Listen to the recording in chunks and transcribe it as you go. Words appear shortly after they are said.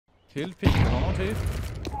Till pikar honom till.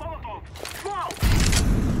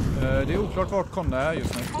 Det är oklart vart Conne är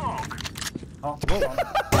just nu. Ja,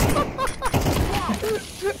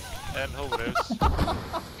 En horhus.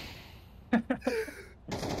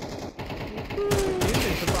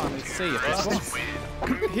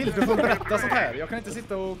 Hill, du får berätta sånt här. Jag kan inte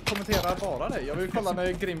sitta och kommentera bara dig. Jag vill kolla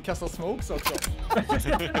när Grim kastar smokes också.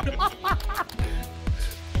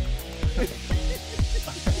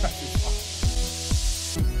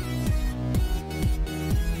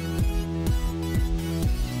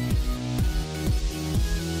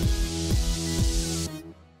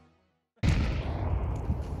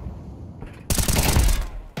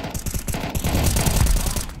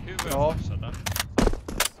 Ja.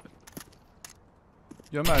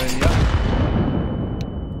 Gör med den igen.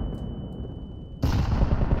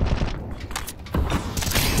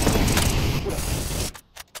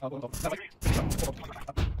 Ja,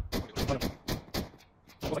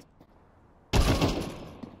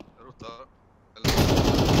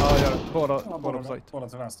 gör det. Båda på sajt. Båda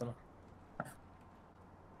till vänster.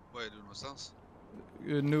 Var är du någonstans?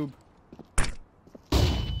 Noob.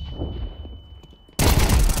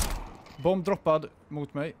 Bomb droppad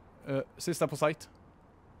mot mig. Sista på sajt.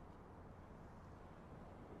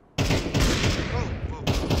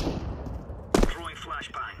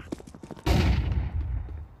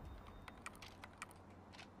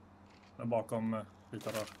 Bakom vita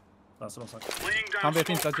rör. Vänster om sagt. Han vet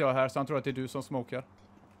inte att jag är här så han tror att det är du som smokar.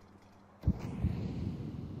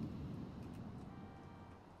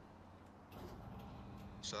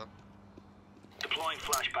 Så. Deploying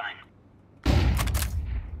flashbang.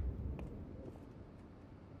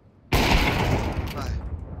 Nej.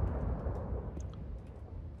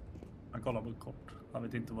 Han kollar på kort. Han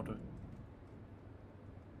vet inte vad du...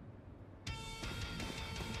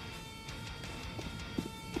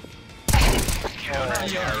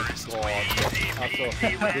 Alltså,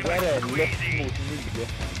 det där är lätt mot 9.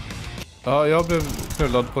 Ja, jag blev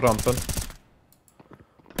knullad på rampen.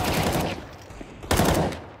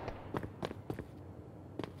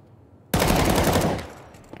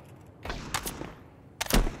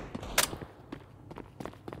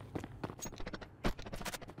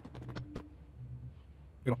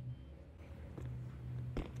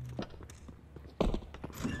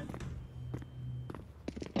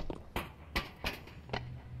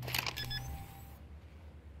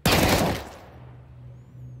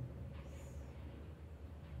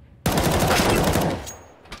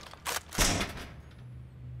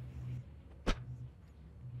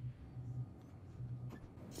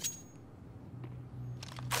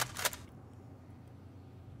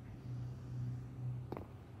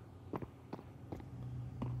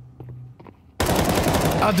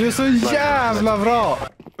 Ah, du är så jävla bra!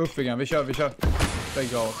 Upp igen, vi kör.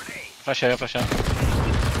 Lägg av. Jag flashar.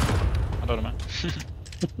 Han dör med.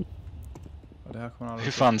 Ja, det här kommer aldrig.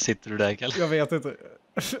 Hur fan sitter du där, Kalle? Jag vet inte.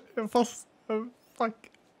 Jag fast... Fuck.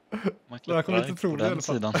 Det här kommer inte tro det i alla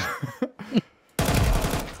fall.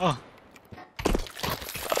 Åh.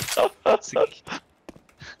 Sick.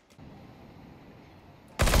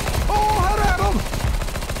 Åh, här är de!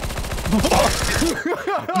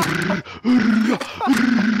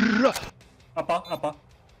 Appa.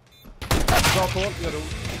 Bra koll, jag dog.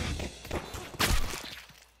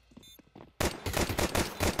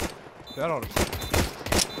 Där har du.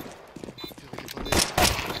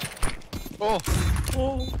 Åh!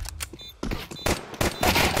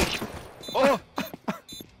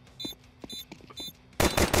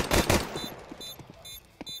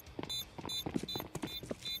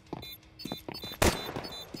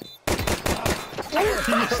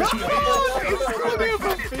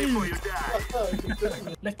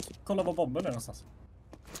 Läck, kolla vad bomben är någonstans.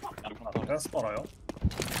 Den sparar jag.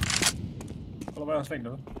 Kolla vad jag slängde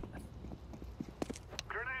den.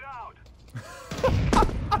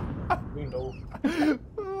 Grimdawg.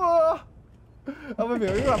 Ja, men vi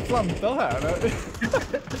har ju redan plantat här. Det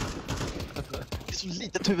är så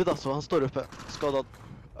litet huvud alltså, han står uppe, skadad.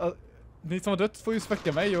 Ni som har dött får ju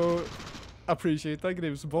späcka mig och appreciata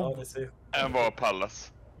Grims bomb. Ja, det ser. En var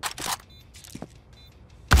Pallas.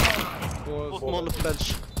 Och noll på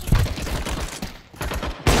bench.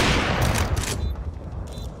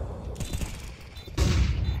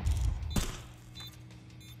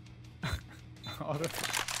 Ja, det.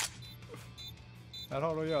 Här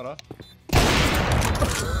har du att göra.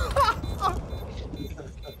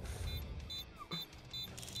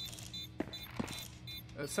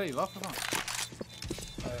 Savea för fan.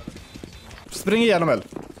 Spring igenom väl.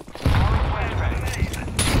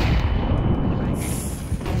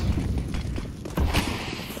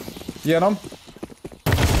 Genom.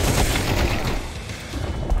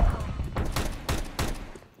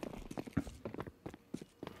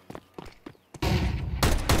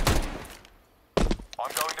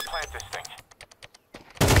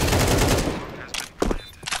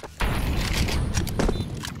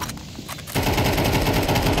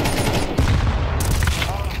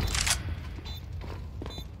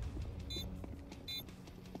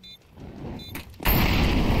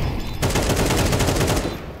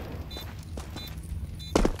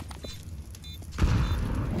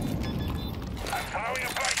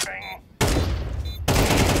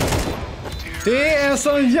 Det är en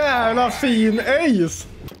sån jävla fin ace!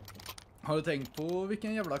 Har du tänkt på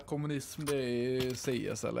vilken jävla kommunism det är i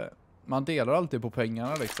CS eller? Man delar alltid på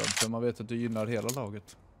pengarna liksom, för man vet att du gynnar hela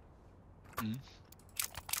laget. Mm.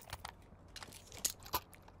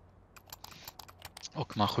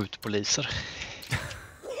 Och man skjuter poliser.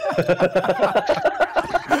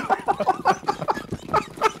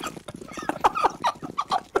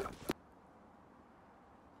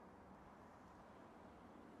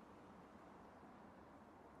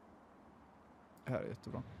 Det här är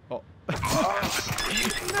jättebra. Ja.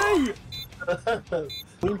 Nej!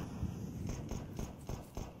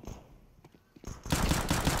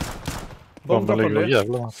 Bomben ligger och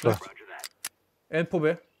jävla. En på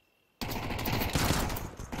B.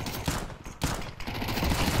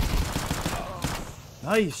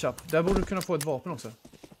 Nej, chapp. Där borde du kunna få ett vapen också.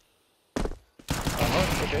 Jaha,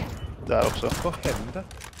 okej. Där också. Vad händer?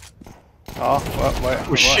 Ja, vad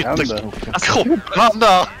händer? Han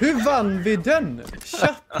där! Hur vann vi den?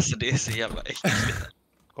 Chapp! Alltså det är så jävla äckligt.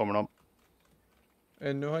 Kommer de?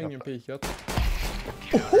 Nu har ingen pikat.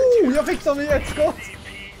 Oh, jag fick dem i ett skott!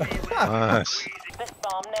 Nice.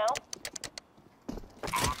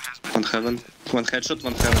 One heaven. One headshot,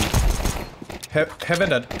 one heaven. Heaven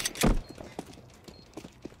dead.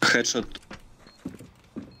 Headshot.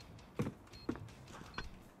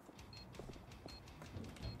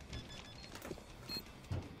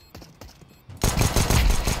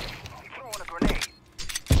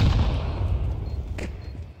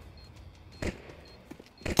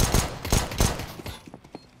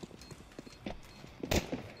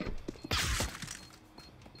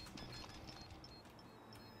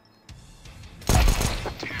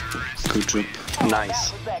 Good job.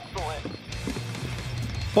 Nice.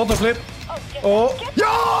 Bottenflip. Och...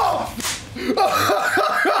 Ja!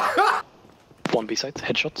 One B-side,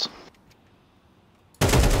 headshot.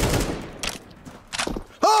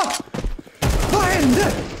 Ah! Vad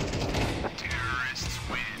hände?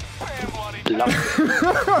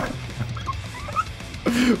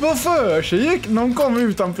 Vad för sig gick? Någon kom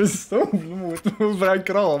utan pistol mot och började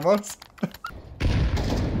kramas.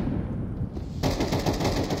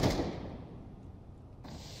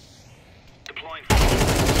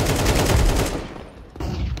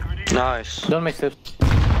 Nice. Don't miss it.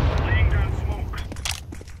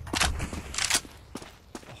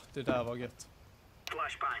 Det där var gött.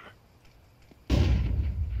 Flashbang.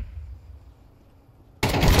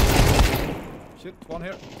 Shit, one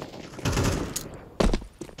here.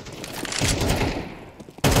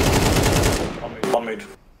 One mid.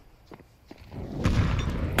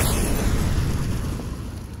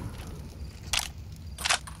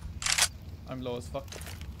 I'm low as fuck.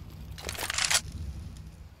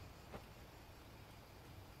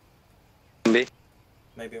 B.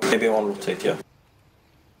 Maybe one rotate, yeah.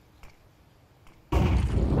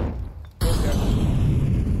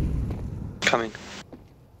 Coming.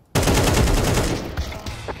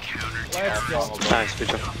 Let's go. Nice, good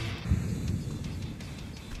job.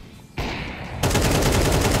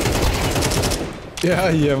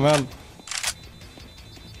 Jajamän.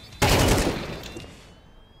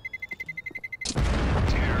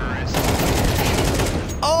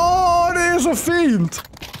 Åh, det är så fint!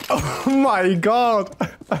 Oh my god!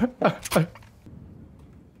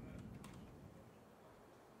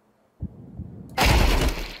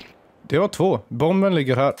 Det var 2. Bomben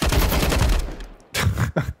ligger här.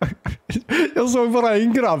 Jag såg bara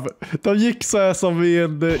en grabb. De gick så här som i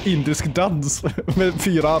en indisk dans med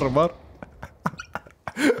 4 armar.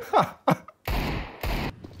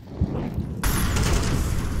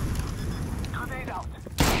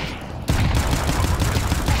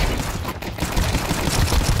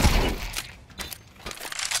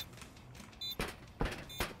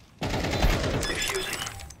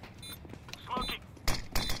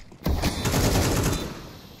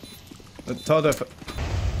 Ta det för...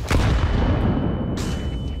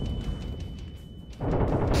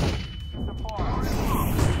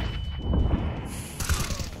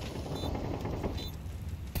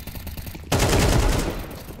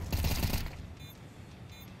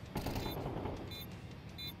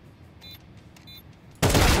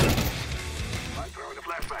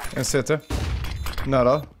 En CT.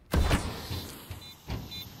 Nära.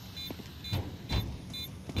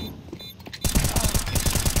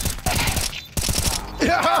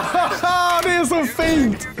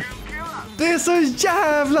 fint! Det är så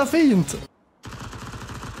jävla fint!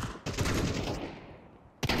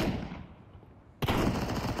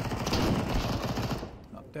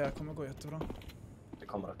 Ja, det här kommer gå jättebra. Det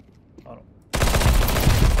kommer det. Ja då.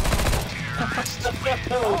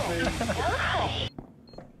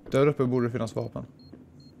 Där uppe borde det finnas vapen.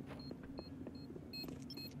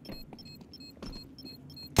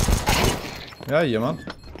 Jajamän.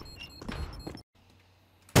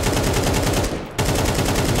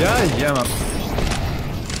 Jajamän.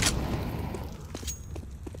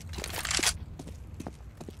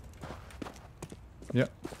 Ja.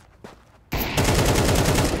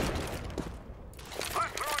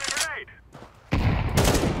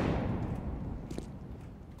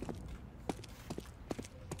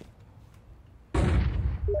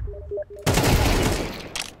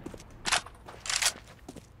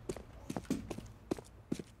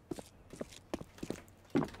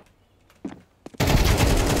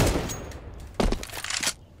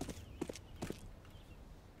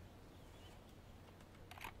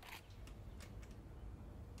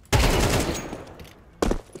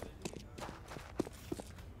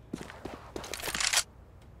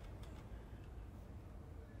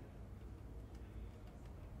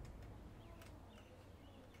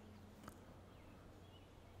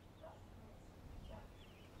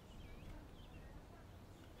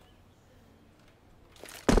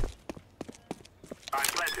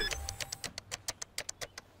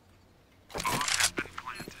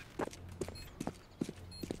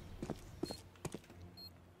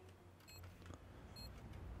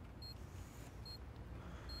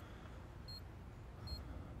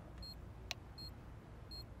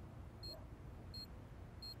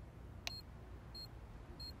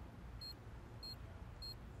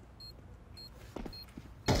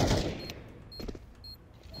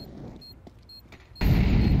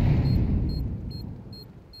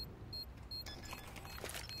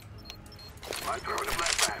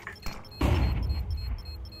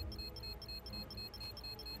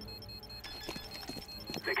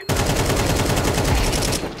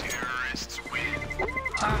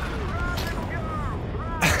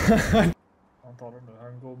 Han tar den nu,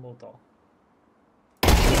 han går mot A.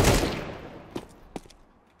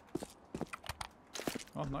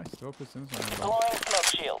 Ja, nice. Det var precis en sån.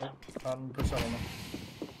 Han pushar honom.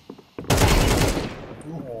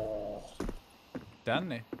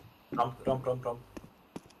 Danny. Ram.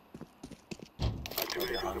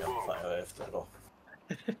 Fan, jag är efter då.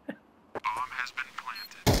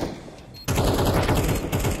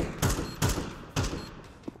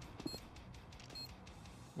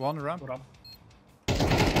 One ramp. Ram.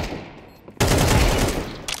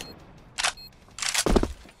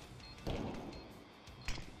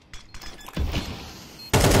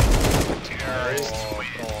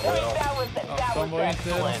 Ja, de var ju inte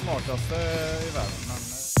de smartaste i världen.